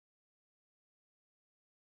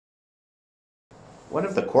One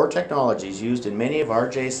of the core technologies used in many of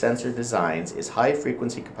RJ sensor designs is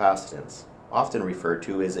high-frequency capacitance, often referred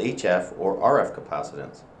to as HF or RF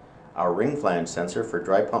capacitance. Our ring flange sensor for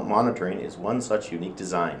dry pump monitoring is one such unique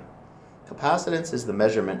design. Capacitance is the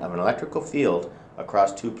measurement of an electrical field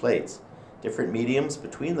across two plates. Different mediums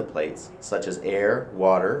between the plates, such as air,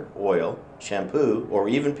 water, oil, shampoo, or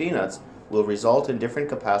even peanuts, will result in different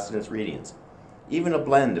capacitance readings. Even a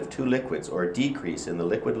blend of two liquids or a decrease in the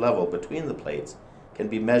liquid level between the plates can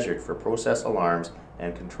be measured for process alarms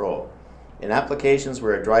and control. In applications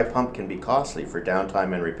where a dry pump can be costly for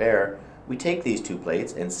downtime and repair, we take these two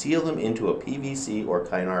plates and seal them into a PVC or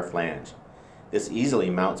Kynar flange. This easily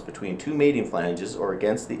mounts between two mating flanges or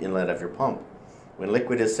against the inlet of your pump. When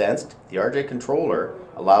liquid is sensed, the RJ controller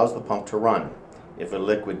allows the pump to run. If a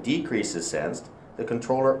liquid decrease is sensed, the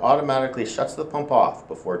controller automatically shuts the pump off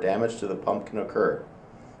before damage to the pump can occur.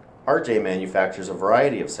 RJ manufactures a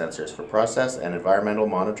variety of sensors for process and environmental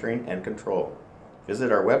monitoring and control.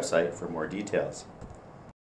 Visit our website for more details.